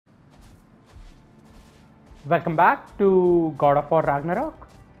Welcome back to God of war Ragnarok.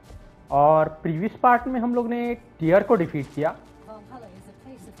 और previous part में हम लोग ने टीयर को डिफीट किया। Valhalla is a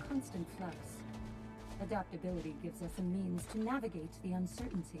place of constant flux. Adaptability gives us a means to navigate the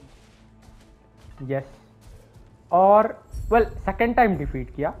uncertainty. Yes और well second time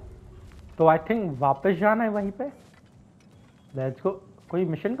defeat किया तो आई थिंक वापस जाना है वहीं पे। Let's go. कोई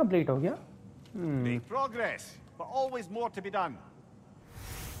मिशन कंप्लीट हो गया? Make progress, but always more to be done.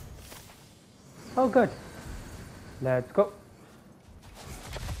 Oh good, let's go.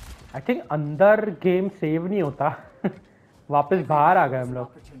 I think अंदर गेम सेव नहीं होता वापस बाहर आ गए हम लोग।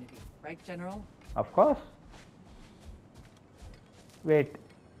 Right, General? Of course. Wait,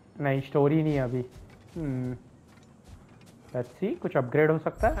 नहीं स्टोरी नहीं है अभी। लेट्स सी, कुछ अपग्रेड हो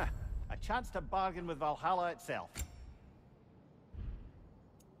सकता है। A chance to bargain with Valhalla itself.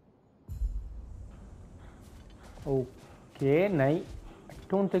 Okay, नहीं आई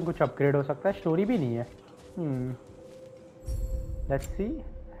डोंट थिंक कुछ अपग्रेड हो सकता है। स्टोरी भी नहीं है। लेट्स सी,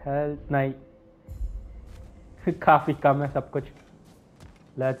 हेल्थ नहीं काफी कम है सब कुछ।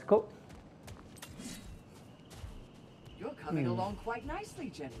 Let's go. You're coming along quite nicely,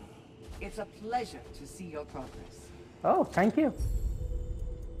 General. It's a pleasure to see your progress. Oh thank you.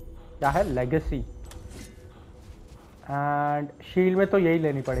 क्या है? लेगेसी एंड शील्ड में तो यही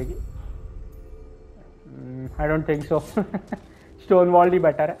लेनी पड़ेगी। I don't think so stone walled he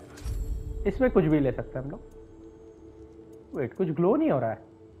better है। इसमें कुछ भी ले सकते हैं हम लोग। वेट, कुछ ग्लो नहीं हो रहा है।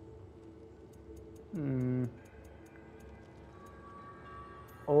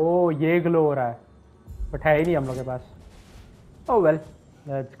 ओ ये ग्लो हो रहा है बट है ही नहीं हम लोग के पास। ओह well,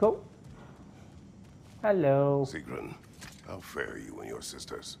 let's go. Hello. Sigrun, how fare you and your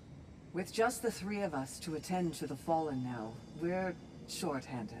sisters? With just the three of us to attend to the fallen now, we're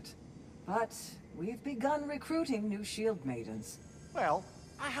short-handed. But we've begun recruiting new shield maidens. Well,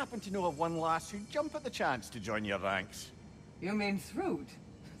 I happen to know of one lass who'd jump at the chance to join your ranks. You mean Thrud?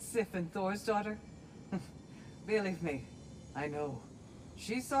 Sif and Thor's daughter? Believe me, I know.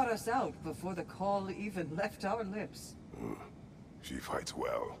 She sought us out before the call even left our lips. She fights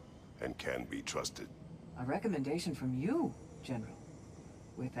well and can be trusted. A recommendation from you, General.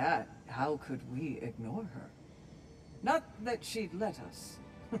 With that, how could we ignore her? Not that she'd let us.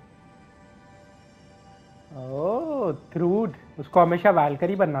 ओह थ्रूड, उसको हमेशा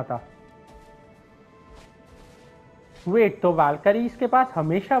Valkyrie बनना था। Wait, तो वैल्करीज के पास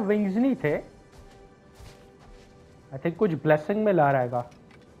हमेशा wings नहीं थे? I think कुछ ब्लेसिंग में ला रहेगा।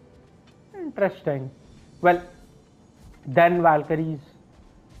 Interesting. Well then वैल्करीज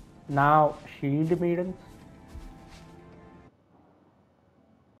now shield maidens.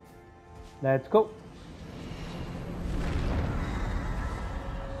 Let's go.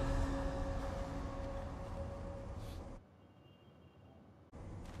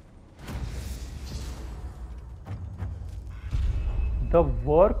 The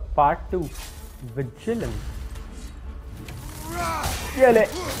work part 2, vigilance. Really,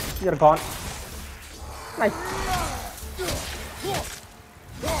 you're gone. Nice.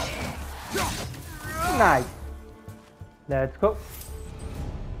 Nice. Let's go.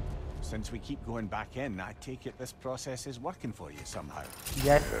 Since we keep going back in, I take it this process is working for you somehow.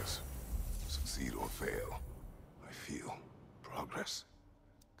 Yes. Yes. Succeed or fail. I feel progress.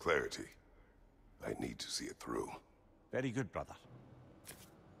 Clarity. I need to see it through. Very good, brother.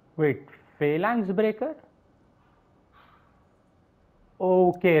 Wait, phalanx breaker?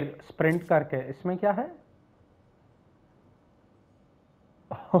 Okay, sprint करके। इसमें क्या है?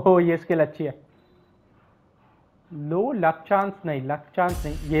 ओह ये skill अच्छी है। लो luck chance नहीं, luck chance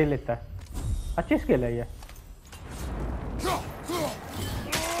नहीं, ये लेता है। अच्छी स्किल है ये।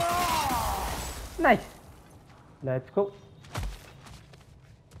 नाइस। Let's go.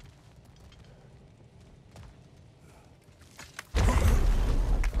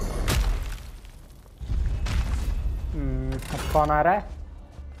 कौन आ रहा है?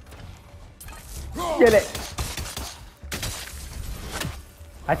 ये ले।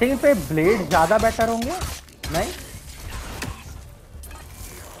 आई थिंक पे ब्लेड ज्यादा बेटर होंगे। नहीं,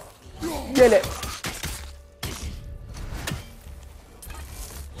 ये ले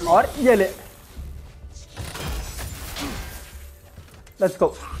और ये ले। Let's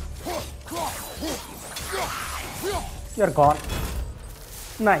go. You are gone.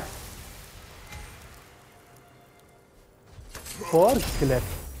 Nice.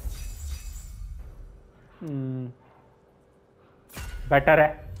 Better है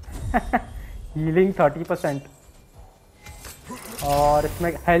हीलिंग 30% और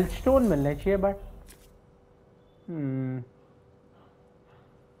इसमें हेल्थ स्टोन मिलने चाहिए बट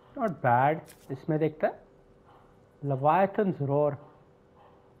नॉट बैड। इसमें देखते हैं लवायथन्स रोर,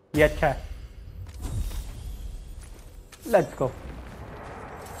 ये अच्छा है। Let's go.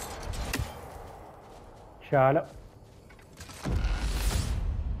 चलो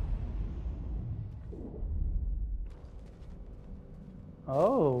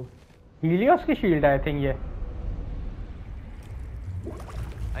ओह, हीलियोस की शील्ड आई थिंक ये।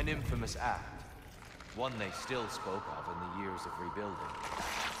 An infamous act, one they still spoke of in the years of rebuilding.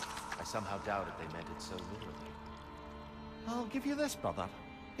 I somehow doubted they meant it so literally. I'll give you this, brother.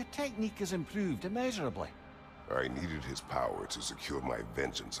 Your technique has improved immeasurably. I needed his power to secure my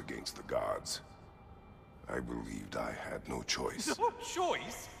vengeance against the gods. I believed I had no choice. No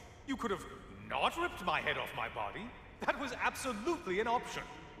choice? You could have not ripped my head off my body. That was absolutely an option.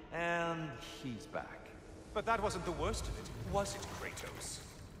 And he's back. But that wasn't the worst of it, was it, Kratos?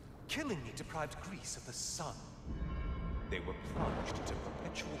 Killing me deprived Greece of the sun. They were plunged into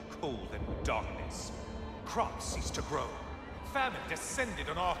perpetual cold and darkness. Crops ceased to grow. Famine descended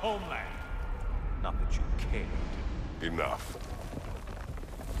on our homeland. Not that you cared. Enough.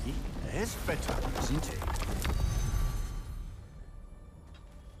 He is bitter, isn't he?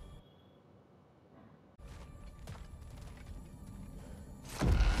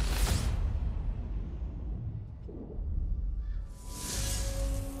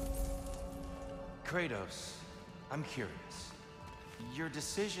 Kratos, I'm curious. Your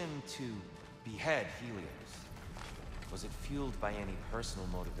decision to behead Helios, was it fueled by any personal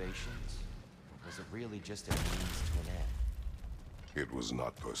motivations? Or was it really just a means to an end? It was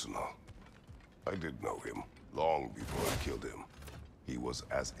not personal. I did know him long before I killed him. He was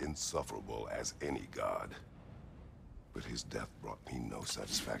as insufferable as any god. But his death brought me no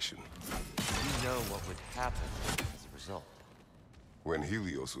satisfaction. You know what would happen as a result. When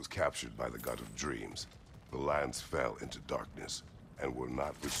Helios was captured by the god of dreams, the lands fell into darkness and were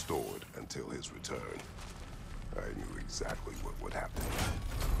not restored until his return. I knew exactly what would happen.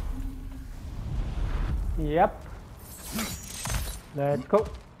 Yep. Let's go.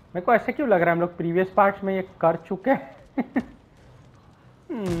 मेरे को ऐसे क्यों लग रहा है हम लोग previous parts में ये कर चुके हैं?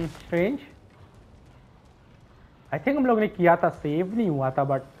 स्ट्रेंज। आई थिंक हम लोग ने किया था, सेव नहीं हुआ था,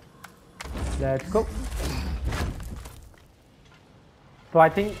 बट लेट्स गो। तो आई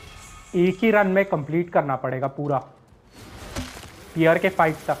थिंक एक ही रन में कंप्लीट करना पड़ेगा पूरा पियर के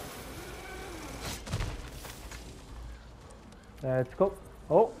फाइट तक। Let's go.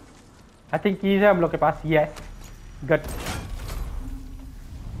 O I think keys है हम लोग के पास। Yes good.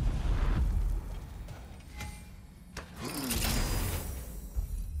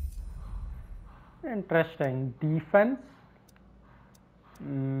 Interesting. Defence,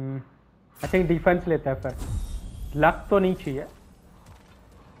 I think defence लेते हैं फिर। लक तो नहीं चाहिए।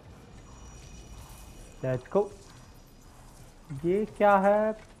 Let's go. ये क्या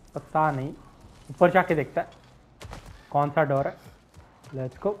है पता नहीं, ऊपर जाके देखता है कौन सा डोर है।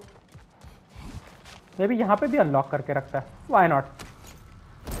 Let's go. मे भी यहाँ पे भी अनलॉक करके रखता है, व्हाई नॉट।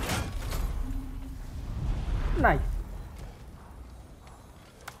 नाइस।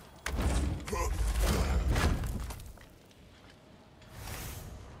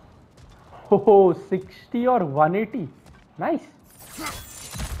 हो 60 और 180, नाइस।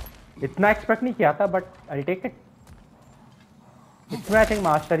 इतना एक्सपेक्ट नहीं किया था, बट आई टेक इट। इसमें आई थिंक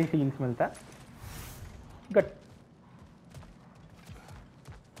मास्टरी सील्स मिलता है। गुड।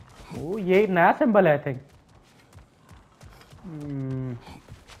 ओ ये नया सिंबल है आई थिंक।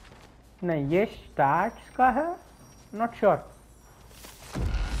 नहीं ये स्टैट्स का है, not sure.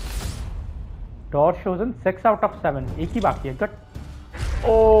 Door शोजन 6 out of 7, एक ही बाकी है। गुड।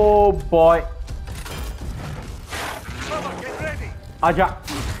 ओ बॉय, आजा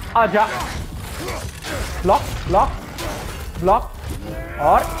आजा। ब्लॉक ब्लॉक ब्लॉक,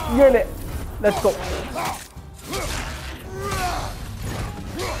 और ये ले। Let's go.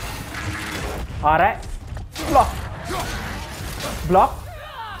 आ रहा है। Block block.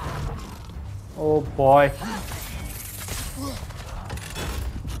 ओ बॉय,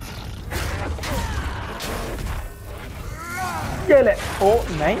 ये ले। ओ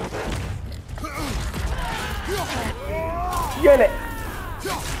नहीं, ये ले।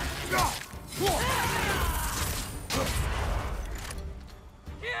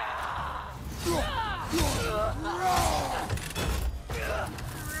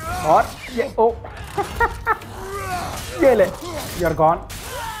 और ये ओ ये ले। Your gone.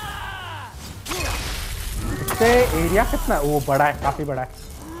 इससे एरिया कितना? ओ बड़ा है, काफी बड़ा है।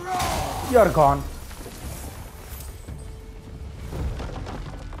 Your gone.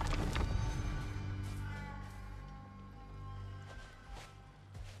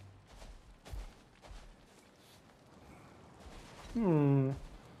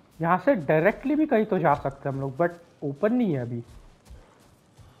 यहाँ से डायरेक्टली भी कहीं तो जा सकते हैं हम लोग, बट ओपन नहीं है अभी।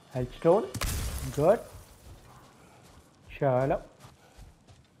 हेल्थस्टोन, गुड। चलो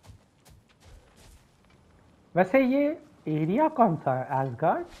वैसे ये एरिया कौन सा है?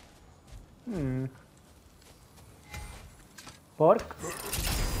 Ash gourd. Perk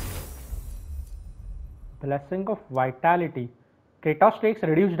blessing of vitality. Kratos takes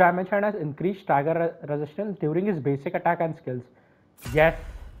reduced damage and has increased stagger resistance during his basic attack and skills. Yes.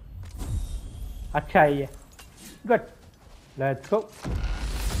 अच्छा है ये. Good. Let's go.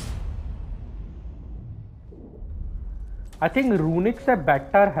 I think runic से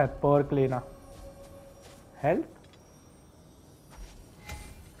better है perk लेना. Health.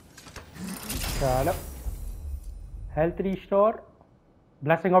 चलो. Health restore.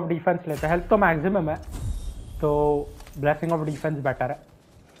 Blessing of defense लेते हैं. Health तो maximum है. तो ब्लेसिंग ऑफ डिफेंस बेटर है.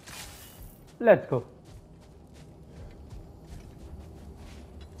 Let's go.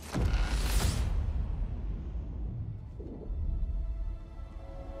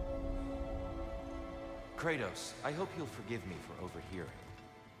 Kratos, I hope you'll forgive me for overhearing.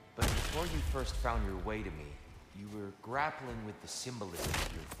 But before you first found your way to me, you were grappling with the symbolism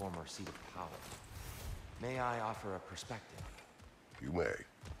of your former seat of power. May I offer a perspective? You may.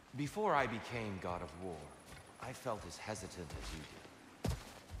 Before I became God of War, I felt as hesitant as you did.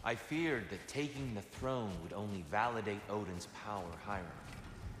 I feared that taking the throne would only validate Odin's power hierarchy,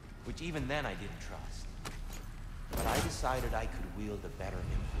 which even then I didn't trust. But I decided I could wield a better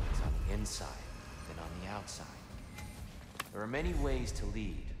influence on the inside than on the outside. There are many ways to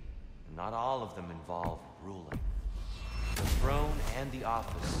lead, and not all of them involve ruling. The throne and the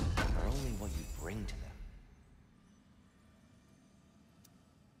office are only what you bring to them.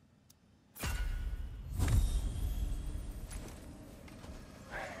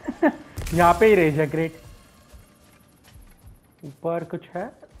 यहाँ पे ही raise है. Great. ऊपर कुछ है?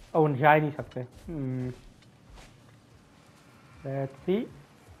 ओ जा ही नहीं सकते. Let's see.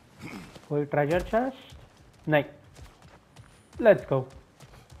 कोई ट्रेजर चेस्ट नहीं. Let's go.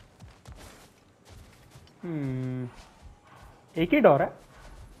 एक ही डोर है.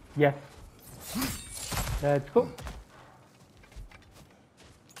 यस. Let's go.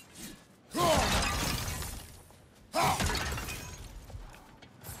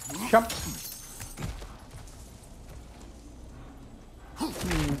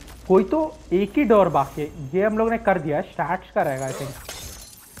 कोई तो एक ही डोर बाकी है. ये हम लोग ने कर दिया है. स्टैट्स का रहेगा आई थिंक.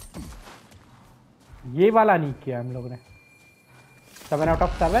 ये वाला नहीं किया हम लोग ने. 7 out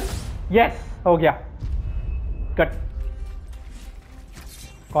of 7. यस हो गया. कट.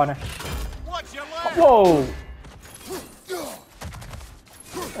 कौन है? वो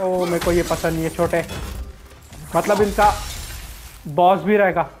ओ मेरे को ये पसंद नहीं है. छोटे मतलब इनका बॉस भी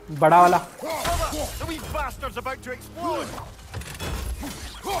रहेगा बड़ा वाला.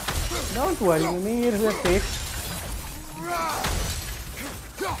 Don't worry, Mimir is safe.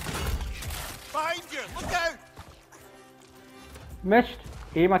 Behind you! Look out! Missed.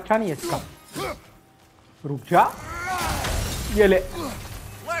 M अच्छा नहीं है इसका. रुक जा. ये ले.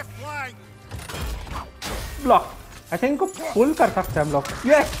 Left flank! Block. I think इनको पुल कर सकते हैं हम लोग.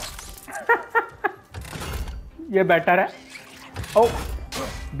 यस. ये बेटर है. ओ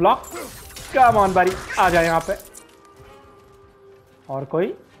ब्लॉक. कम ऑन बारी. आ जाए यहाँ पे. और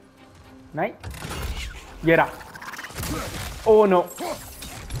कोई नहीं. ये रहा. Oh no.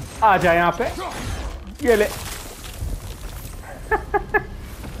 आ जाए यहाँ पे. ये ले.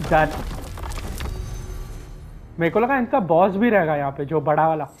 डन. मेरे को लगा इनका बॉस भी रहेगा यहाँ पे जो बड़ा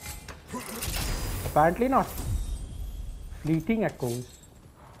वाला. Apparently not. Fleeting echoes.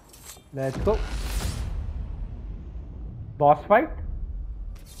 Let's go. Boss fight?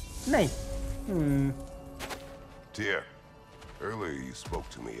 नहीं. Tyr, earlier you spoke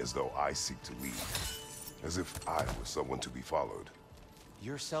to me as though I seek to lead, as if I was someone to be followed.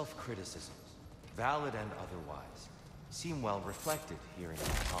 Your self-criticisms, valid and otherwise, seem well reflected here in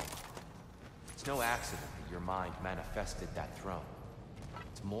Valhalla. It's no accident that your mind manifested that throne.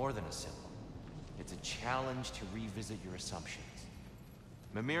 It's more than a symbol. It's a challenge to revisit your assumptions.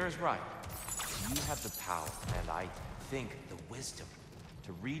 Mimir is right. You have the power, and I think the wisdom,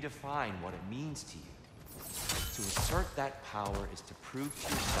 to redefine what it means to you. To assert that power is to prove to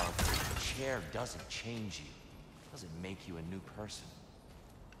yourself that the chair doesn't change you, doesn't make you a new person.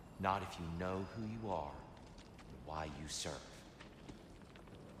 Not if you know who you are and why you serve.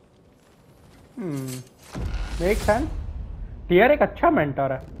 Makes sense. Tier एक अच्छा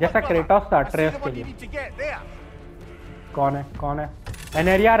mentor है जैसा Kratos था trace के लिए. कौन है? कौन है?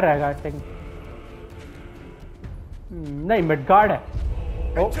 एनेरियार रहेगा आई थिंक. नहीं मिडगार्ड है.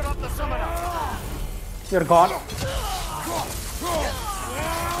 ओ you're gone.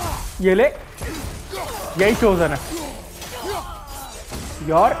 ये ले. यही चोजन है.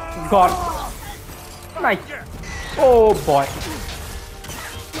 You're gone. Nice. Oh boy,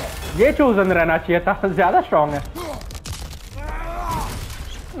 ये चोजन रहना चाहिए था, ज्यादा स्ट्रांग है।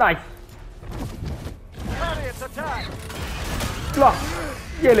 नाइस,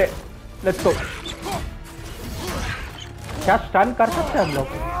 ये ले, लेट्स गो। क्या स्टन कर सकते हैं हम लोग?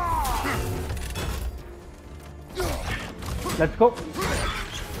 लेट्स गो,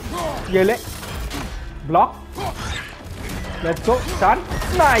 ये ले, block, let's go, stun,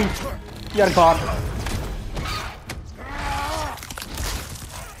 nice, you are gone.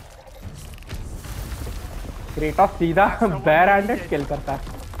 Kratos सीधा बैर हैंडेड किल करता है।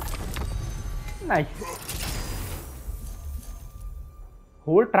 Nice.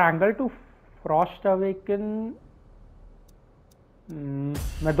 Hold triangle to Frost awaken.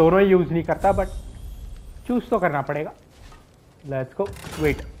 मैं दोनों ही यूज नहीं करता, बट चूज तो करना पड़ेगा। Let's go.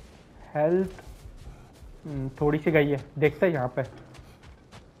 वेट, हेल्थ थोड़ी सी गई है, देखते हैं यहाँ पे।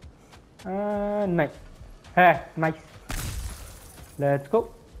 नहीं है। Nice, let's go.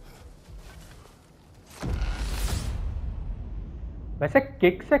 वैसे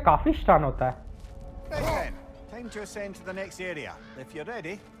किक से काफी स्टन होता है। Right then, time to ascend to the next area. If you're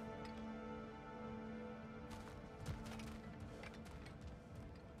ready.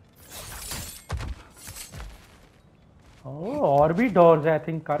 और भी डोर्स आई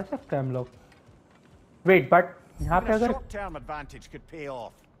थिंक कर सकते हैं हम लोग। वेट, बट यहाँ पे अगर short-term advantage could pay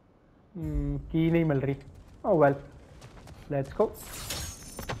off. की नहीं मिल रही। ओह वेल, लेट्स गो।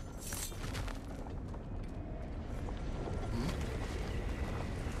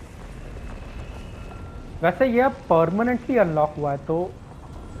 वैसे ये अब परमानेंटली अनलॉक हुआ है, तो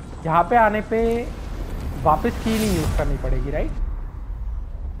यहाँ पे आने पे वापस की नहीं यूज करनी पड़ेगी, राइट?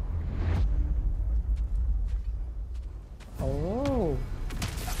 ओह,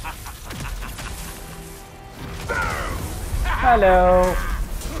 हेलो,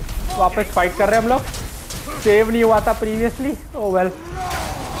 वापस फाइट कर रहे हैं हम लोग। सेव नहीं हुआ था previously. Oh well,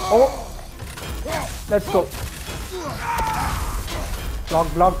 oh, let's go. Block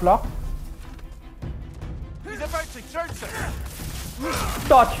block block,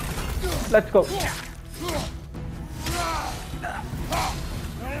 dodge, let's go।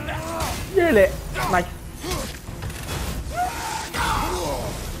 ये ले, nice।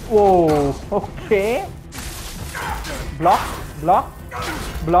 वो ओके, ब्लॉक ब्लॉक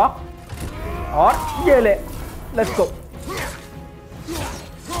ब्लॉक, और ये ले, let's go।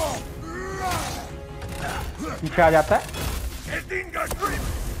 पीछे आ जाता है,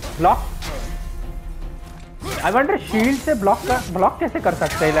 ब्लॉक। आई वंडर शील्ड से ब्लॉक कैसे कर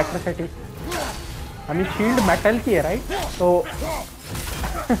सकते हैं इलेक्ट्रिसिटी? हमें शील्ड मेटल की है, राइट? तो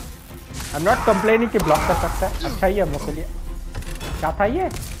आई एम नॉट कंप्लेनिंग कि ब्लॉक कर सकता है। अच्छा ही है हम लोग के लिए। क्या था ये?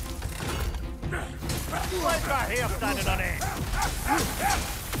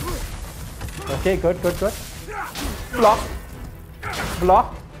 Okay, good good good. Block block,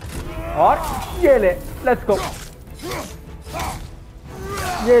 और ये ले, लेट्स गो।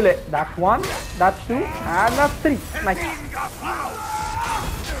 ये ले, that's one, that's two, and that's three. Nice.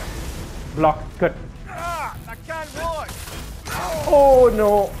 Block, good. I can't watch. Oh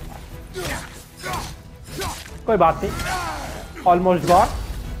no. कोई बात नहीं, almost gone.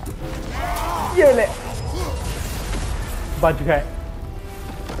 ये ले, बच गए।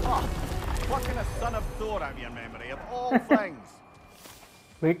 What can a son of Thor have your memory of all things?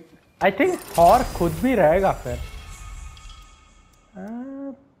 Wait, I think Thor खुद भी रहेगा फिर।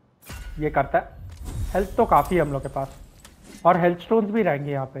 ये करता है। हेल्थ तो काफी है हम लोग के पास, और हेल्थ स्टोन्स भी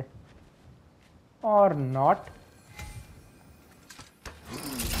रहेंगे यहाँ पे, और नॉट।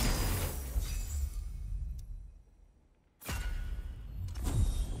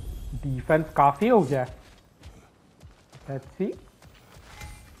 डिफेंस काफी हो गया है। Let's see.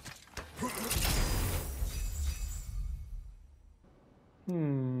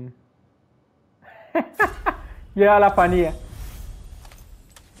 ये वाला फनी है।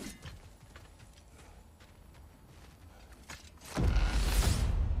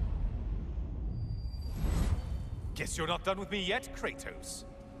 Guess you're not done with me yet, Kratos.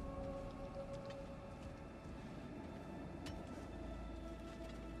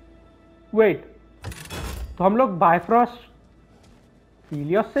 Wait, तो हम लोग बायफ्रॉस्ट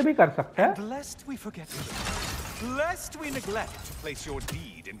हीलियोस से भी कर सकते हैं। And lest we forget, lest we neglect to place your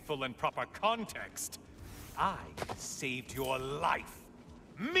deed in full and proper context, I saved your life.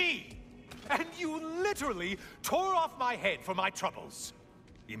 Me! And you literally tore off my head for my troubles.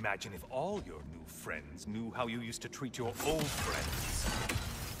 Imagine if all your new friends knew how you used to treat your old friends.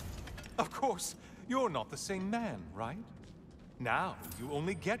 Of course, you're not the same man, right? Now, you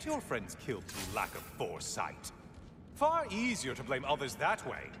only get your friends killed through lack of foresight. Far easier to blame others that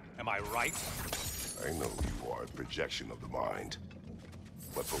way, am I right? I know you are a projection of the mind.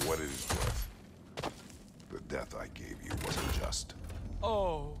 But for what it is worth, the death I gave you wasn't just.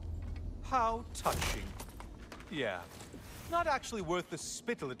 Oh, how touching. Yeah, not actually worth the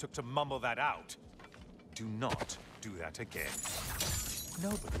spittle it took to mumble that out. Do not do that again.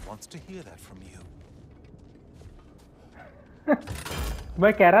 Nobody wants to hear that from you.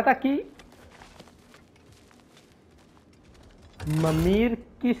 मैं कह रहा था कि ममीर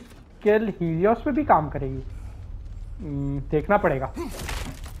की skill Helios पे भी काम करेगी। देखना पड़ेगा।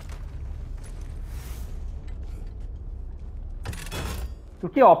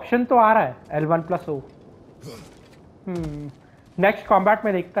 क्योंकि ऑप्शन तो आ रहा है L1+O। नेक्स्ट कॉम्बैट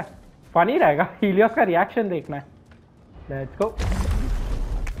में देखता है, फनी रहेगा। हीलियोस का रिएक्शन देखना है। Let's go.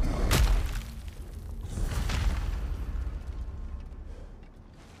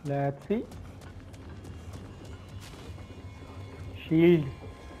 Let's see. Shield.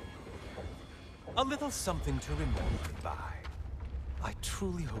 A little something to remember by. I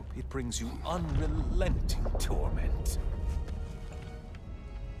truly hope it brings you unrelenting torment.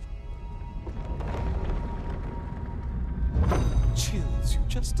 Chills you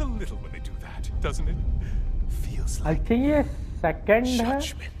just a little when they do that, doesn't it? Feels I like think ये second है।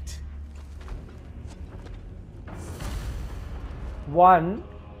 judgment. 1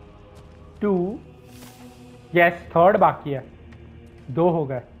 2 yes, third बाकी है। 2 हो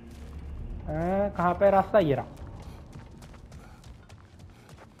गए। कहाँ पे रास्ता? ये रहा।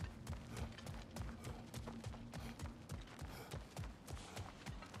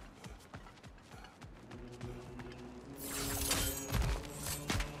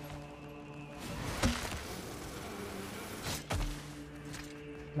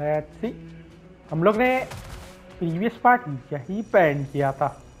 Let's see. हम लोग ने प्रीवियस पार्ट यहीं पे एंड किया था।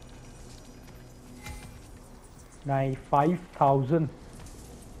 नहीं, 5000।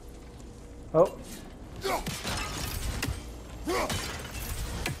 ओ,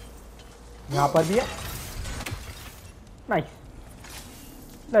 यहाँ पर भी है। Nice,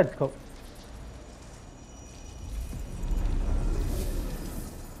 let's go.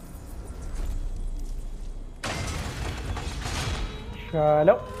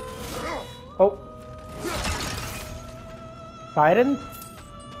 चलो। ओ, siren.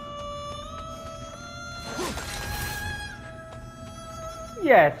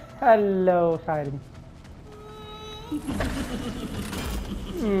 Yes, hello siren.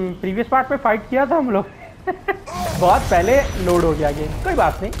 Previous part में फाइट किया था हम लोग। बहुत पहले लोड हो गया गेम। कोई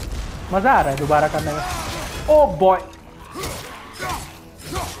बात नहीं, मजा आ रहा है दोबारा करने में। Oh boy,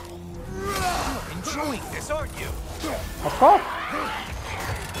 Enjoying this, aren't you? Of course.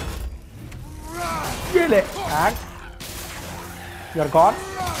 ये ले, and you are gone.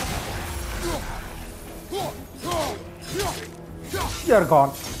 You are gone.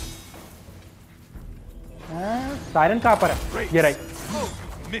 Siren कहाँ पर है? ये रही। Oh,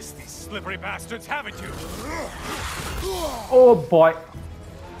 you've missed these slippery bastards, haven't you? Oh boy,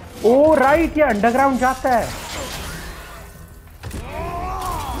 O right, ये अंडरग्राउंड जाता है।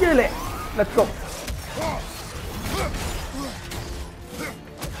 ये ले, let's go.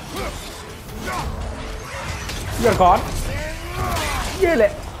 You are gone. ये ले,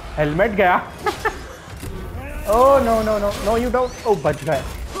 हेलमेट गया। Oh no no no no, you don't. ओ, बच गए।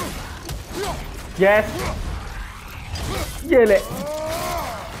 यस, ये ले,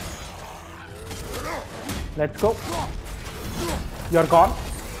 let's go. You are gone.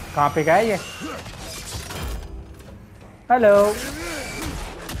 कहाँ पे गया ये? हेलो।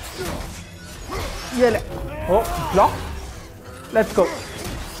 ये ले। ओ, block. Let's go.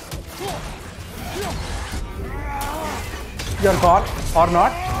 You are gone और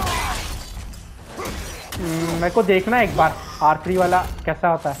नॉट। मेरे को देखना है एक बार R3 वाला कैसा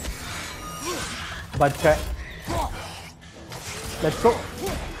होता है। बच गए। Let's go.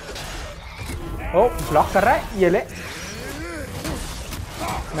 ओ, ब्लॉक कर रहा है। ये ले।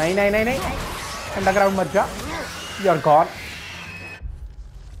 नहीं नहीं नहीं नहीं, अंडरग्राउंड मत जा। You are gone.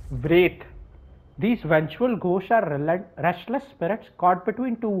 Wraith. These vengeful ghosts are restless spirits caught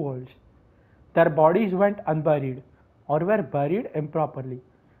between two worlds. Their bodies went unburied or were buried improperly,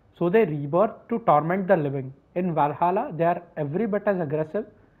 so they rebirth to torment the living. In Valhalla, they are every bit as aggressive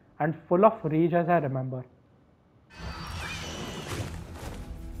and full of rage as I remember.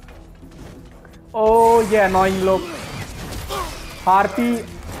 Oh, ये annoying लोग। Harpy.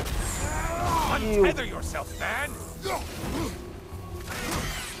 Untether yourself, man!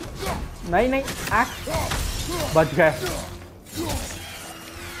 नहीं नहीं, act. बच गए।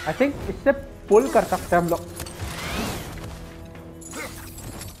 I think इससे पुल कर सकते हैं हम लोग।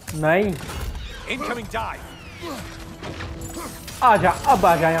 नहीं, Incoming dive! आजा, अब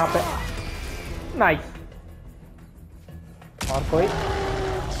आजा यहाँ पे। नाइस। और कोई?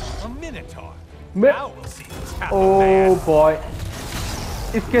 A minotaur. मैं Now we'll see who's half a O man. Boy,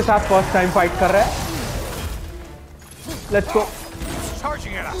 इसके साथ फर्स्ट टाइम फाइट कर रहा है। Let's go.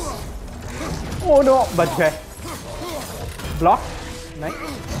 Charging at us. Oh no, बच गए। ब्लॉक नहीं,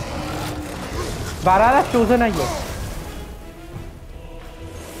 Valhalla chosen है ये।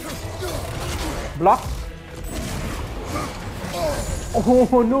 ब्लॉक।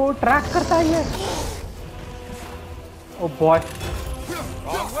 ओह नो, ट्रैक करता है ये। Oh boy,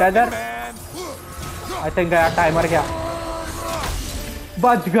 tether. I think गया, टाइमर गया।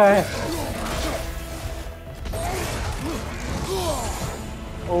 बच गए।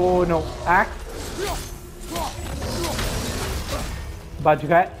 Oh no, x. बच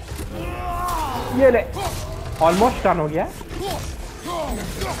गए। ये ले, ऑलमोस्ट डन हो गया।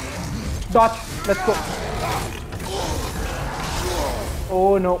 डॉच, let's go.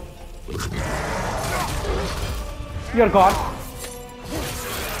 Oh no, you are gone.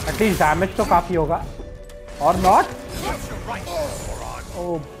 At least damage तो काफी होगा। और नॉट।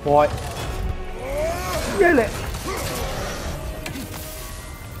 ओ बॉय, ये ले।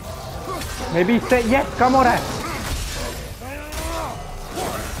 मे बी इससे ये कम हो रहा है।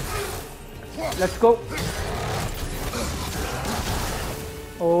 Let's go.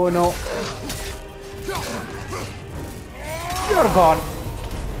 Oh no, you are gone.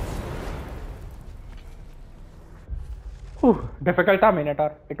 Difficult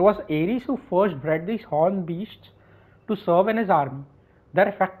Minotaur. It was Ares who first bred these horned beasts to serve in his army. Their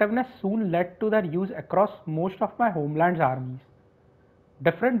effectiveness soon led to their use across most of my homeland's armies.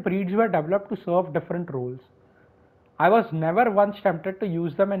 Different breeds were developed to serve different roles. I was never once tempted to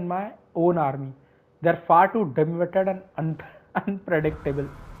use them in my own army. They're far too dim-witted and unpredictable.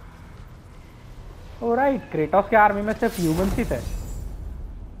 Alright, Kratos के army में सिर्फ humans ही थे।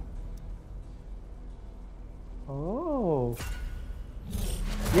 ओह,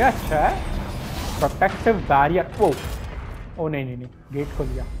 ये अच्छा है। Protective barrier. ओ नहीं, gate खोल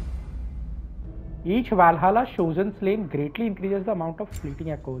दिया। Each Valhalla chosen slain greatly increases the amount of fleeting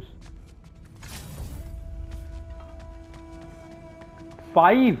echoes.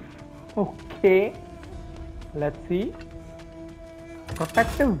 5. Okay. Let's see.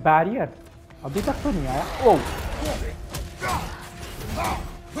 Protective barrier. अभी तक तो नहीं आया। ओह,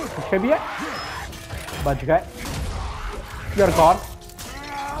 पीछे भी है। बच गए। You're gone.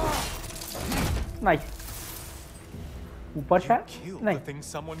 Nice. ऊपर शायद Kill नहीं। the thing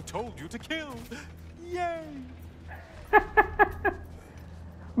someone told you to kill. Yay!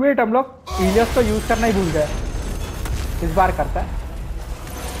 Wait, हम लोग इलियस को यूज करना ही भूल गए। इस बार करता है।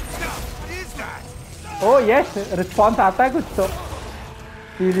 Is that? O yes, response आता है कुछ तो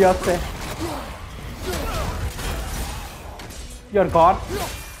इलियस से। You're gone.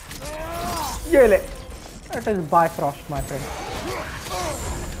 ये ले। It is Bifrost, my friend.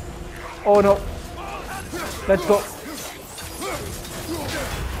 Oh no. Let's go.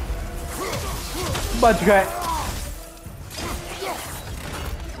 बच गए।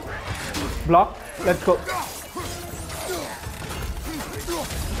 Block. Let's go.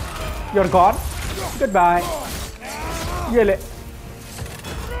 You're gone. Goodbye. ये ले।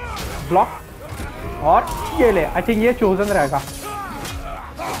 Block. और ये ले। I think ये chosen रहेगा।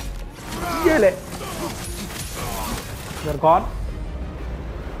 ये ले। You're gone.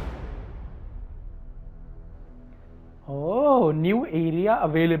 Oh, new area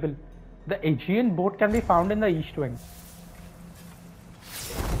available. The Aegean boat can be found in the east wing.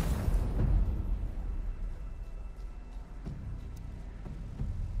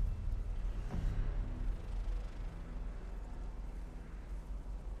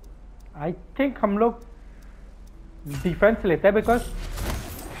 I think हम लोग डिफेंस लेते हैं बिकॉज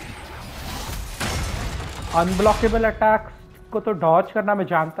अनब्लॉकेबल अटैक्स को तो डॉज करना मैं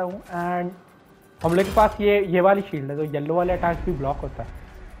जानता हूँ एंड हम लोग के पास ये वाली शील्ड है तो येलो वाले अटैक्स भी ब्लॉक होता है।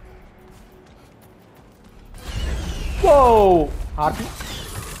 वो आरपी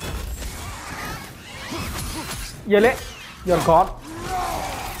ये ले। You're gone.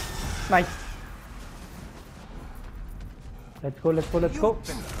 Nice. Let's go.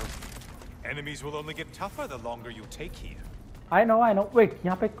 Enemies will only get tougher the longer you take here. I know. Wait,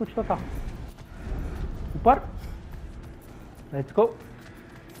 यहाँ पे कुछ तो था ऊपर। Let's go.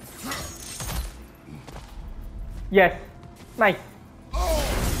 Yes. Nice.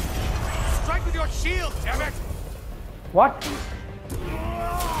 Strike with your shield, damn it! What?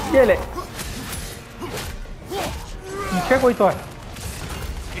 ये ले। पीछे कोई तो है।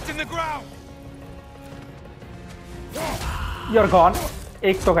 It's in the ground. You're gone.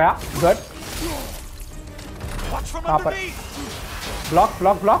 एक तो गया। Good. Watch from कहाँ पर? underneath.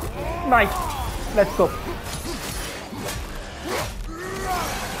 Block. Nice. Let's go.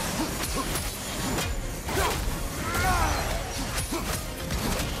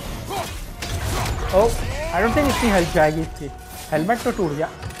 Oh I don't think इतनी हेल्प जाएगी इसकी। हेलमेट तो टूट गया।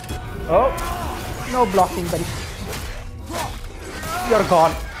 ओह नो ब्लॉकिंग बड़ी। You are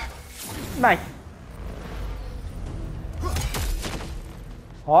gone. नाइस।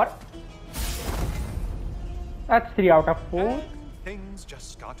 और that's 3 out of 4. Things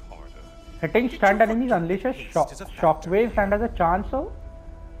just got harder. Hitting stunned enemies unleashes shockwaves and has a chance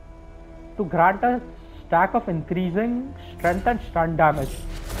to grant a stack of increasing strength and stun damage.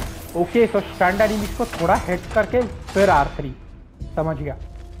 Okay, so stunned enemies को थोड़ा hit करके फिर R3 समझ गया।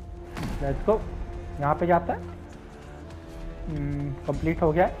 Let's go. यहाँ पे जाता है। कंप्लीट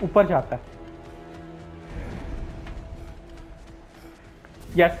हो गया है। ऊपर जाता है।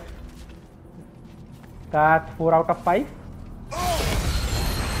 Yes. That's 4 out of 5.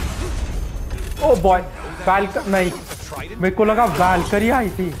 Oh boy, नहीं, मेरे को लगा वैल्करी आई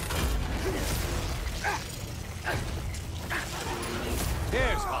थी।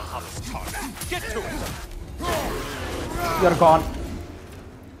 There's Valhalla's target. Get to it. You're gone.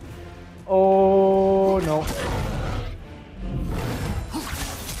 Oh no.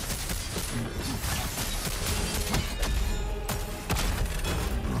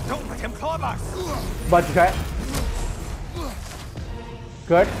 Don't let him club us. बच गए।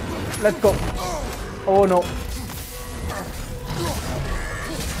 Good. Let's go. Oh no.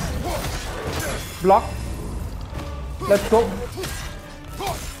 Block. Let's go.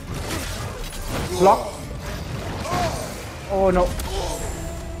 Block. Oh no.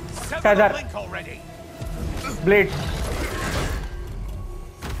 Sever Tether. the link already. Blade.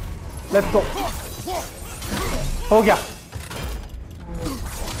 Let's go. हो गया।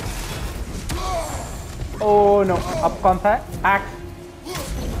 Oh no. अब कौन सा है? Axe.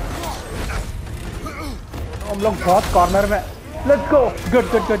 हम लोग बहुत कॉर्नर में। Let's go. Good,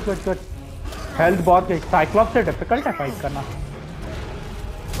 good, good, good, good. Health बहुत गई। साइक्लॉप्स से डिफिकल्ट है फाइट करना।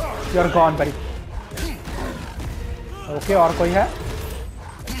 You're gone buddy. ओके और कोई है?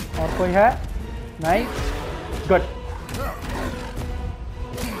 और कोई है? नहीं? Good.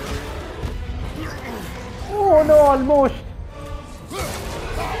 Oh no, almost.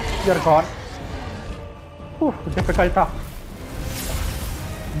 You're gone. Difficult था।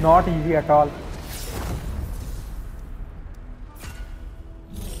 Not easy at all.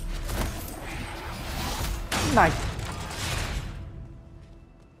 Nice.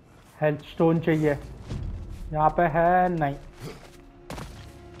 Health stone चाहिए। यहाँ पे है नहीं।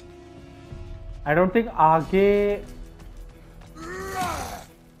 आई डोंट थिंक आगे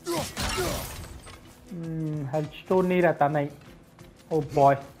हेल्थ स्टोन नहीं रहता। नहीं। Oh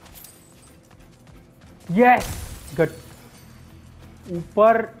boy. Yes good.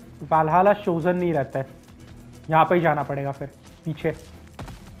 ऊपर वालहाला शोजन नहीं रहता है। यहाँ पे ही जाना पड़ेगा फिर पीछे।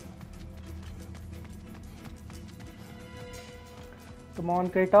 Come on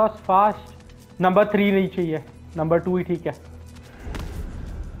Kratos fast. Number 3 नहीं चाहिए। नंबर 2 ही ठीक है।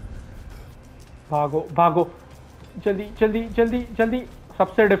 भागो भागो जल्दी जल्दी जल्दी जल्दी।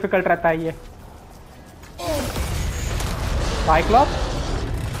 सबसे डिफिकल्ट रहता है ये। साइक्लॉप्स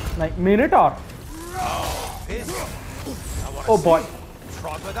नहीं। मिनोटॉर। Oh boy.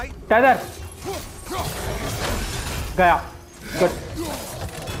 टेदर गया। गुड।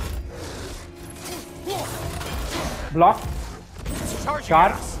 ब्लॉक।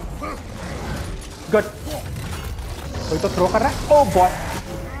 चार्ज। गुड। कोई तो थ्रो कर रहा है। Oh boy.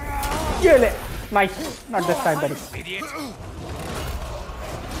 ये ले। नाइस। नॉट दिस टाइम बड़ी।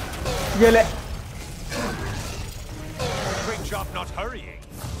 ये ले। Great job not hurrying.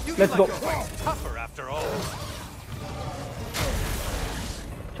 Let's go. Tougher after all.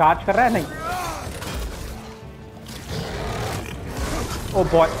 Charge कर रहा है नहीं। Oh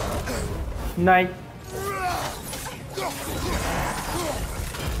boy. नहीं।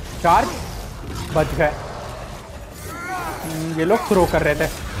 चार्ज। बच गए। ये लोग थ्रो कर रहे थे।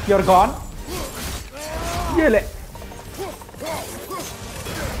 You're gone. ये ले।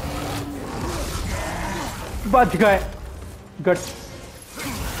 बच गए। Good.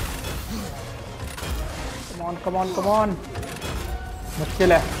 Come on come on come on.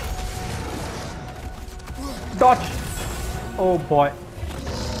 मुश्किल है। डॉच। Oh boy.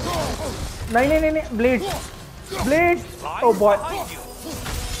 नहीं नहीं नहीं नहीं। Blade blade. Oh boy.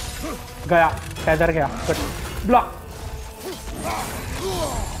 गया। टेदर गया। Good. Block.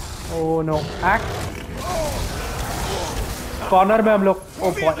 Oh no. Act. Corner में हम लोग।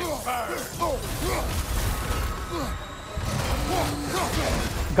 Oh boy.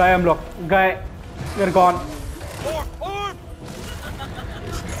 गए हम लोग। गए। You're gone.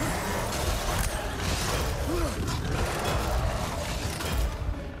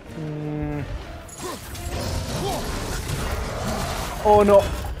 Oh no,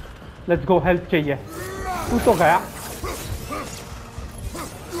 let's go, help चाहिए। तू तो गया।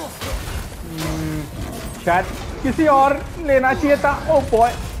 शायद किसी और लेना चाहिए था। ओ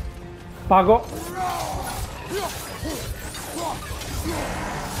बॉय, भागो।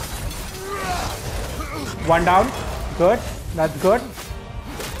 One down, good, that's good.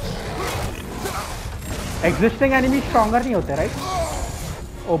 Existing enemy stronger नहीं होते, right?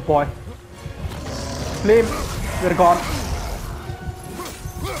 Oh boy, flame, we are gone.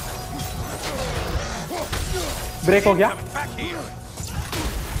 Break हो गया।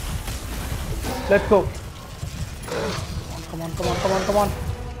 Let's go. Come on, come on, come on, come on.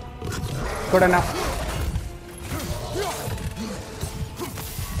 Good enough.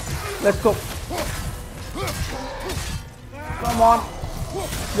 Let's go. Come on,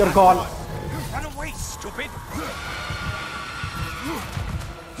 you are gone. Run away, stupid!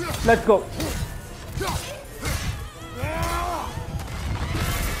 Let's go.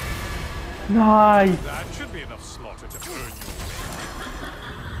 Nice. That should be enough slaughter to earn you.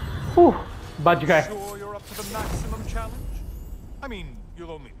 Whew, बच गए। Sure you're up to the maximum challenge? I mean,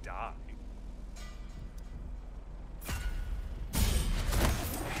 you'll only die.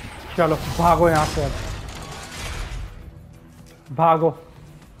 चलो भागो यहाँ से अब। भागो।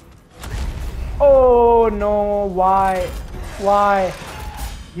 Oh no, why? Why?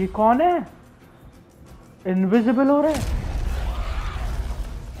 ये कौन है? इनविजिबल हो रहे हैं।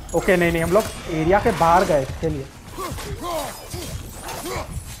 ओके, नहीं हम लोग एरिया के बाहर गए इसके लिए।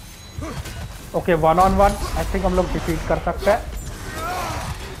 ओके, 1-on-1 आई थिंक हम लोग डिफीट कर सकते हैं।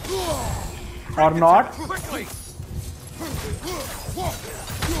 और not.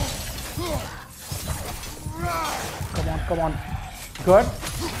 Come on, good.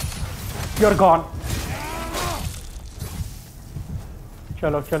 You're gone.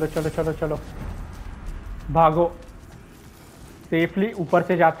 चलो चलो चलो चलो चलो, भागो। सेफली ऊपर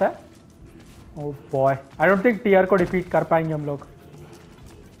से जाता है। Oh boy, I don't think tier को डिफीट कर पाएंगे हम लोग।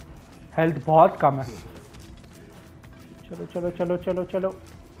 हेल्थ बहुत कम है। चलो चलो चलो चलो चलो,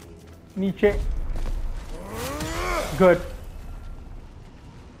 नीचे। गुड।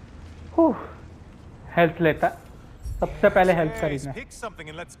 हेल्थ लेता है। सबसे पहले help Kareena. Pick something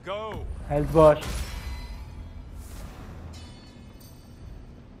and let's go. Health burst.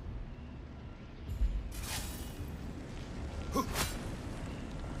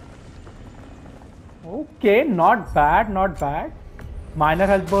 Okay, not bad, not bad. Minor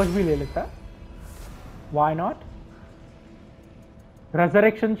health burst भी ले लेता। Why not?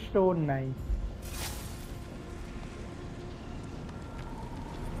 रेजरेक्शन स्टोन, नहीं।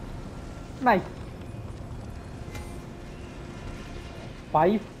 नाइस।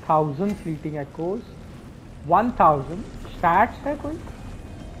 5000 फ्लीटिंग echoes, 1000 स्टैट्स है कोई?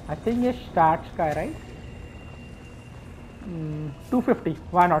 आई थिंक ये स्टैट्स का है, right? 250,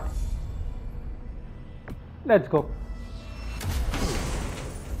 why not? Let's go.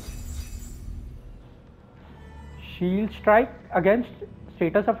 Shield strike against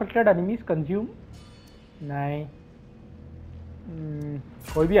status affected enemies consume, नहीं।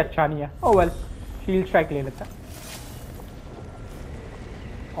 कोई भी अच्छा नहीं है। ओ वेल, शील्ड स्ट्राइक ले लेता है।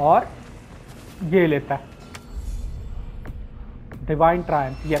 और ये लेता है divine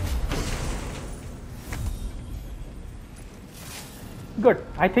Triumph. Yes, good.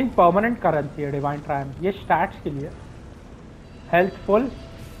 I think permanent currency है डिवाइन ट्रायम्फ। ये स्टैट्स के लिए। हेल्थफुल।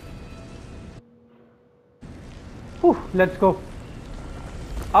 Let's go.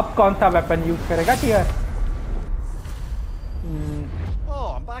 अब कौन सा वेपन यूज करेगा tier? Oh,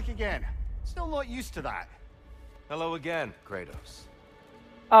 I'm back again. Still not used to that. Hello again, Kratos.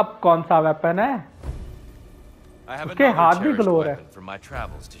 अब कौन सा वेपन है? I have उसके हाथ another भी cherished ग्लो है। weapon from my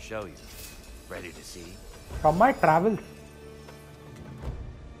travels to show you. Ready to see? From my travel.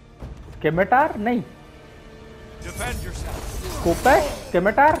 स्केमेटार नहीं, Defend yourself. Scope है।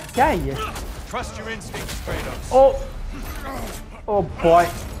 स्केमेटार क्या है ये? Trust your instincts, Kratos. Oh boy,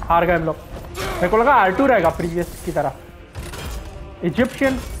 हार गए हम लोग। मेरे को लगा R2 रहेगा प्रीवियस की तरह।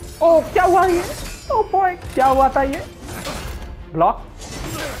 इजिप्शियन। ओ क्या हुआ ये? ओ बॉय, क्या हुआ था ये? Block,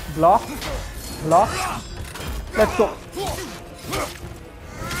 block, block. Let's go.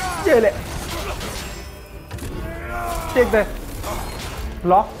 ये ले, take that.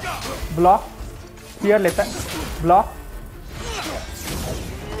 Block, block. Here लेता है। Block.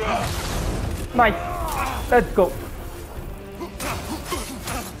 Nice, let's go.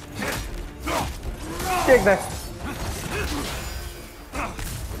 Take that.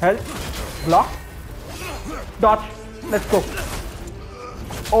 Help, block, डॉच। Let's go.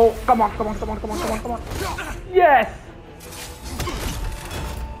 Oh, come on, come on, come on, come on, come on, come on. Yes!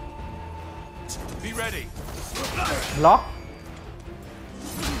 Be ready. Block.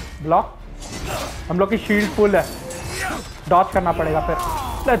 Block. हम लोग की shield full है, Dodge करना पड़ेगा फिर।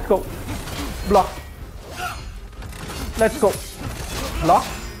 Let's go, block, let's go, block,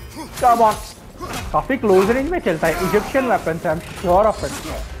 come on. काफी close range में चलता है, इजिप्शियन वेपन से, I am sure of it.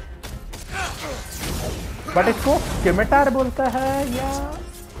 But इसको स्किमिटार बोलता है या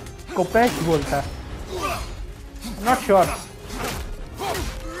कोपेश बोलता है, नॉट श्योर।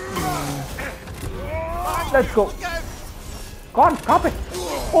 Let's go. कौन, कहाँ पे?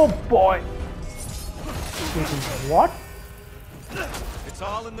 Oh boy, what? It's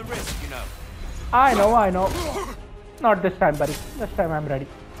all in the wrist, you know. I know. Not this time, buddy. This time I'm ready.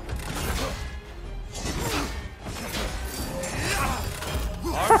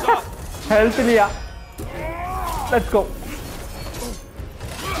 Arms up. Health लिया. Let's go.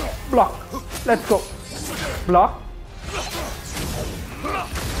 Block. Let's go. Block.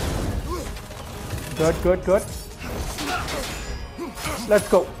 Good. Let's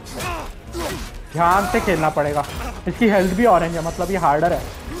go. ध्यान से खेलना पड़ेगा, इसकी health भी orange है, मतलब ये हार्डर है।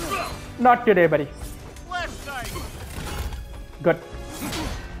 Not today, buddy. Good.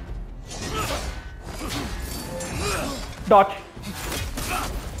 Dodge.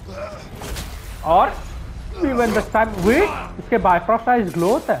 और we win this time. Wait, इसके बायफ्रॉस्ट आइज ग्लो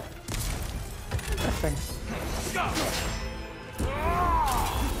होता है। Interesting.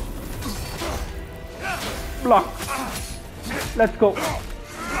 Block. Let's go.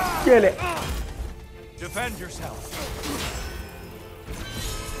 ये ले। Defend yourself.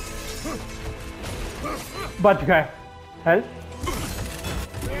 बच गए। हेल्प।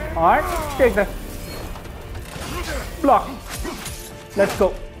 और take this. Block. Let's go.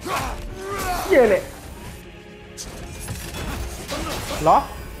 ये ले। ब्लॉक।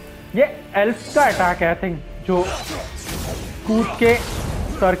 ये एल्फ का अटैक है, आई थिंक, जो कूद के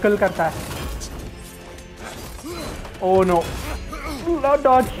सर्कल करता है। Oh no,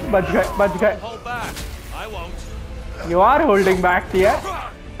 Dodge. बच गए। Hold back. I won't. You are holding back here.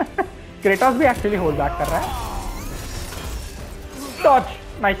 Kratos भी एक्चुअली होल्ड बैक कर रहा है। Dodge,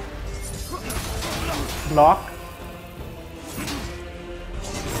 nice. Block.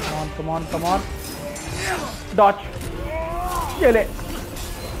 Come on. Dodge. ये ले।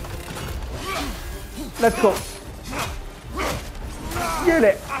 Let's go. ये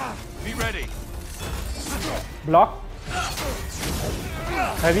ले। Be ready. Block.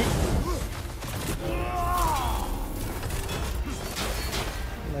 Heavy.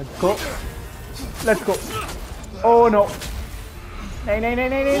 Let's go. Oh no.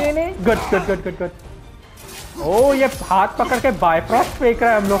 नहीं। Good. Oh, ये हाथ पकड़ के बायफ्रॉस्ट फेंक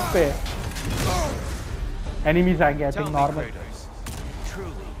रहा है हम लोग पे। Enemies आएंगे, I Tell think, me, normal. Kratos,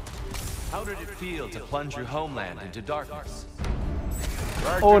 truly, how did it feel to plunge your homeland into darkness?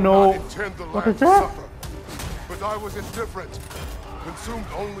 I Oh did no. not intend the What land is to that? suffer, but I was indifferent, consumed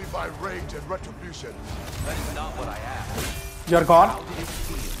only by rage and retribution. That is not what I asked. You're gone. How did it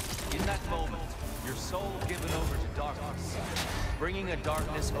feel, in that moment, your soul given over to darkness, bringing a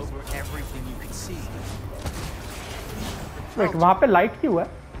darkness over everything you could see? Wait, वहाँ पे light क्यों है?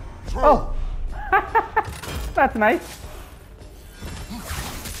 Oh, that's nice.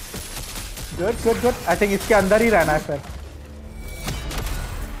 Good. I think इसके अंदर ही रहना है फिर।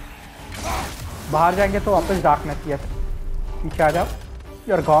 बाहर जाएंगे तो वापस डार्कनेस। यस, पीछे आ जाओ।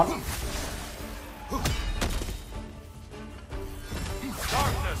 You're gone.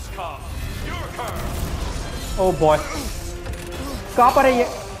 Darkness come. Your curse. Oh boy. कहाँ पर है ये?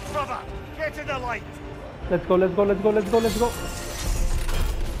 Brother, get in the light. Let's go.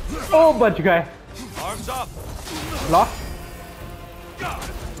 Oh, बच गए। Arms up. Block.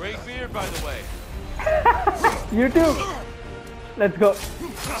 Great beard, by the way. You too. Let's go.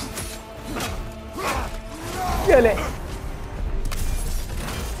 ये ले।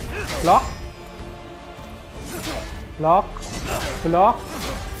 Block.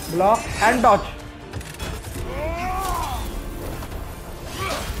 And dodge.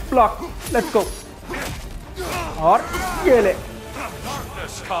 Block. Let's go. और ये ले।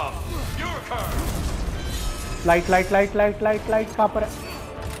 Darkness come. Your curse. Light कहाँ पर है?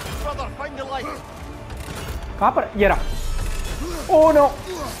 Brother, find the light. कहाँ पर? ये रहा। Oh no,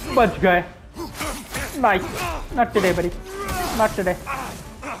 बच गए। Nice. Not today, buddy. Not today.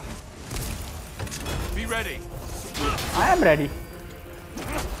 Be ready. I am ready.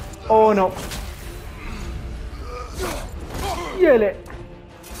 Oh no. ये ले।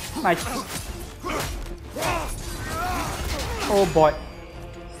 Nice. Oh boy.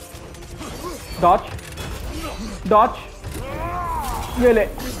 Dodge. ये ले।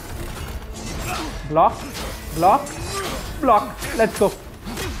 Block. Let's go.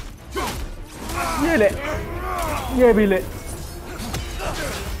 ये ले। ये भी ले।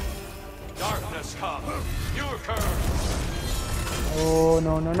 come. Your curse. Oh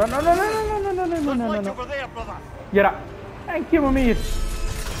no no no no no no no no no no no no no no. Over there, brother. ये रहा. Thank you ममीर.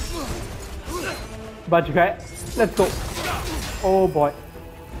 बच गए. Let's go. Oh boy.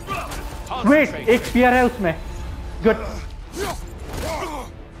 Wait, एक spear है उसमें. Good.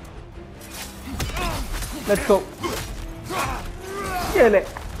 Let's go. ये ले.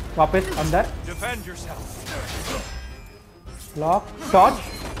 वापस अंदर. Defend yourself. Block Dodge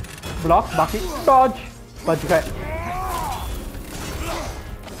block बाकी डॉज बच गए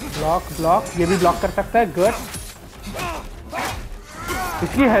ब्लॉक ब्लॉक ये भी ब्लॉक कर सकता है गुड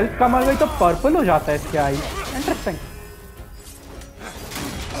इसकी हेल्थ कम आ गई तो पर्पल हो जाता है इसके आई interesting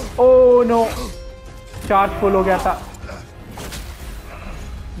oh no charge full हो गया था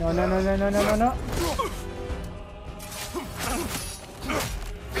no no no no no no no no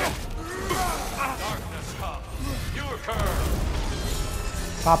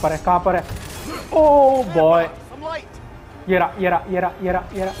कहाँ पर है ओह बॉय ये रहा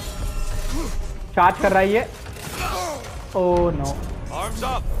चार्ज कर रहा है ये oh no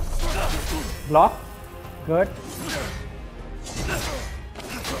block good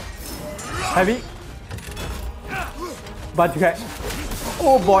heavy बच गए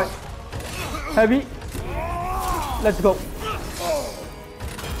oh boy heavy let's go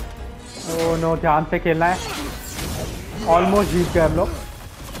oh no ध्यान से खेलना है ऑलमोस्ट जीत गए हम लोग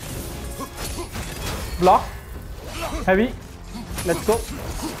block heavy let's go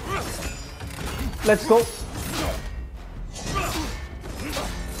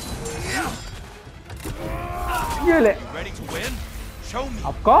ये ले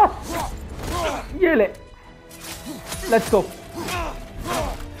of course ये ले let's go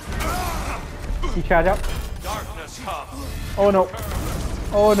पीछे आ जाओ oh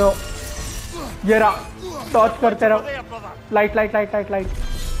no ये रहा टॉर्च करते रहो लाइट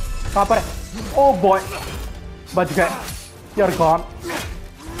कहाँ पर है Oh boy, बच गए. You're gone.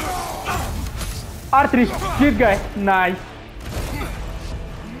 R3 जीत गए. Nice.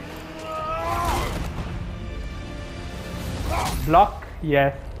 Block,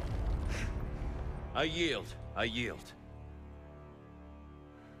 yes. I yield.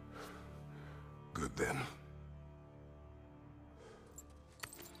 Good then.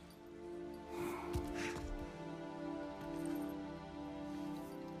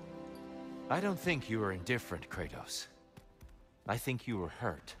 I don't think you were indifferent, Kratos. I think you were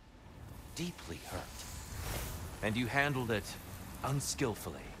hurt. Deeply hurt. And you handled it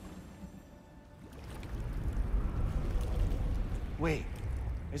unskillfully. Wait,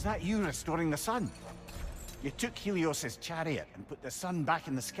 is that you restoring the sun? You took Helios's chariot and put the sun back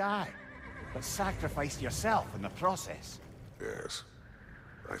in the sky, but sacrificed yourself in the process. Yes.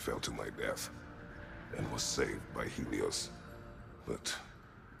 I fell to my death and was saved by Helios. But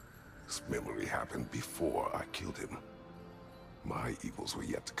this memory happened before I killed him. My evils were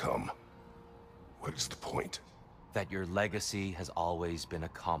yet to come. What is the point? That your legacy has always been a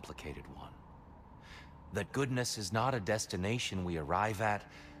complicated one. That goodness is not a destination we arrive at,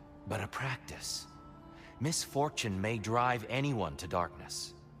 but a practice. Misfortune may drive anyone to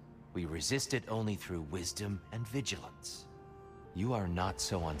darkness. We resist it only through wisdom and vigilance. You are not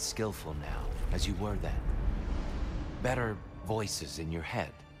so unskillful now as you were then. Better voices in your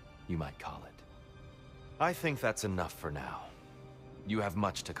head, you might call it. I think that's enough for now. You have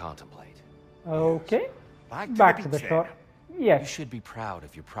much to contemplate. Okay. Back to the shore. Yes. You should be proud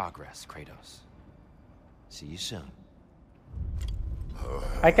of your progress, Kratos. See you soon.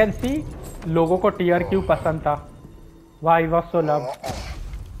 I can see लोगों को tier क्यों पसंद था. Why was so loved.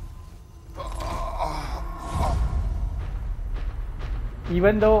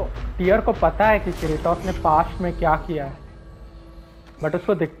 Even though tier को पता है कि Kratos ने पास्ट में क्या किया है. बट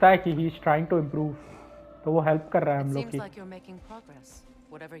उसको दिखता है कि he is trying to improve तो वो हेल्प कर रहा है हम लोग की. Seems like you're making progress,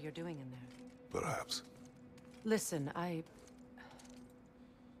 whatever you're doing in there. Perhaps. Listen, I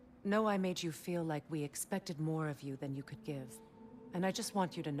know I made you feel like we expected more of you than you could give. And I just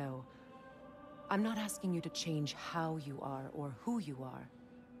want you to know, I'm not asking you to change how you are or who you are.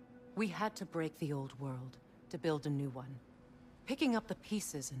 We had to break the old world to build a new one. Picking up the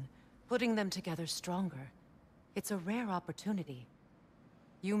pieces and putting them together stronger. It's a rare opportunity.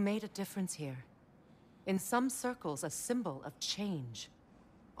 You made a difference here. In some circles, a symbol of change.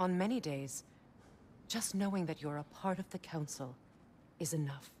 On many days, just knowing that you're a part of the Council is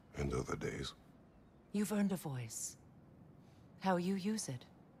enough. And other days? You've earned a voice. How you use it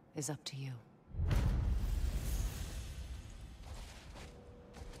is up to you.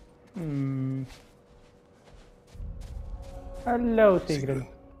 Hello, Sigrid.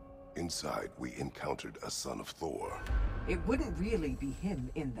 Inside, we encountered a son of Thor. It wouldn't really be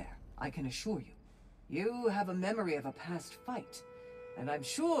him in there, I can assure you. You have a memory of a past fight, and I'm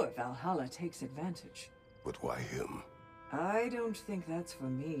sure Valhalla takes advantage. But why him? I don't think that's for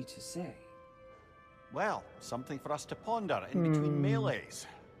me to say. Well, something for us to ponder in between melees.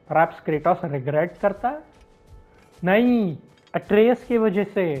 Perhaps Kratos regret करता है? नहीं, Atreus की वजह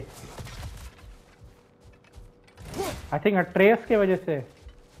से. I think Atreus की वजह से.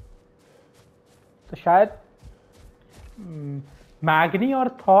 तो शायद मैग्नी और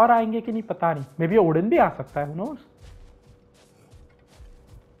थॉर आएंगे कि नहीं पता नहीं. मे बी ओडिन भी आ सकता है. Who knows?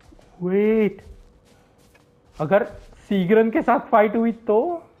 Wait. अगर सीग्रन के साथ फाइट हुई तो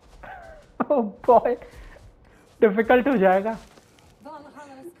oh boy, डिफिकल्ट हो जाएगा.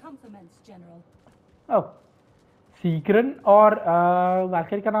 oh, सीग्रन और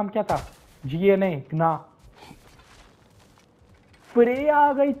वैल्किरी का नाम क्या था? जीएनए ग्ना. फ्रेया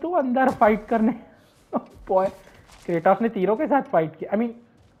आ गई तो अंदर फाइट करने. oh boy, क्रेटोस ने तीरों के साथ फाइट की. आई मीन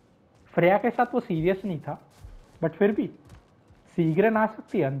फ्रेया के साथ वो सीरियस नहीं था, बट फिर भी सीग्रन आ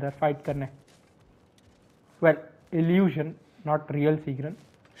सकती है अंदर फाइट करने. Well, illusion, not real Sigrid.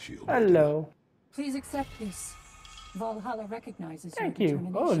 Hello. Please accept this. Valhalla recognizes Thank your you.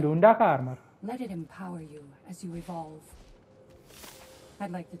 determination. Oh, Lunda ka armor. Let it empower you as you evolve.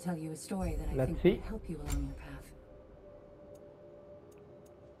 I'd like to tell you a story that I Let's think see. will help you along your path.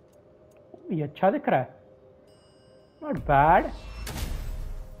 ये अच्छा दिख रहा है. Not bad.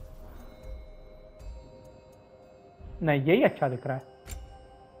 नहीं, यही अच्छा दिख रहा है.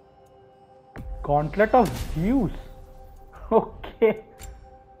 Gauntlet of Zeus. Okay.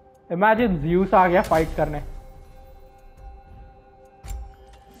 Imagine Zeus आ गया फाइट करने.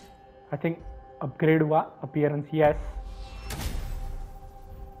 I think upgrade हुआ. Appearance yes.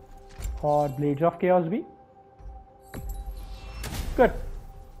 और Blades of Chaos भी. Good.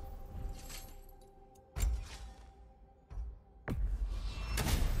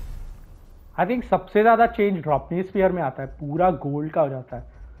 I think सबसे ज्यादा चेंज ड्रॉपनी स्फीयर में आता है. पूरा गोल्ड का हो जाता है.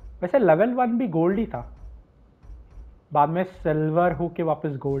 वैसे लेवल 1 भी गोल्ड ही था, बाद में सिल्वर हो के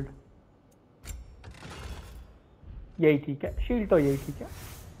वापस गोल्ड. यही ठीक है. शील्ड तो यही ठीक है.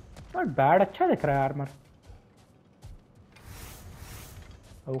 Not bad. अच्छा दिख रहा है armour.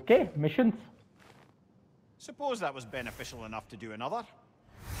 Okay, missions. Suppose that was beneficial enough to do another.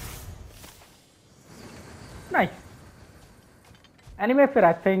 Nice. Anyway फिर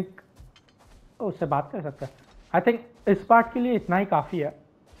आई थिंक उससे बात कर सकते हैं. आई थिंक इस पार्ट के लिए इतना ही काफ़ी है.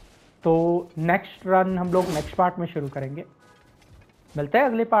 तो नेक्स्ट रन हम लोग नेक्स्ट पार्ट में शुरू करेंगे. मिलते हैं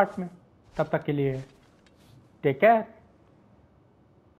अगले पार्ट में. तब तक के लिए टेक केयर.